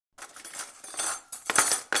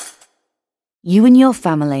You and your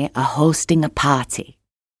family are hosting a party.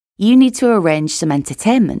 You need to arrange some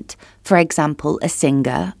entertainment, for example, a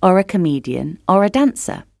singer or a comedian or a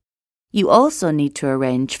dancer. You also need to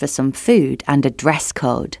arrange for some food and a dress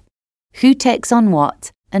code. Who takes on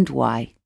what and why?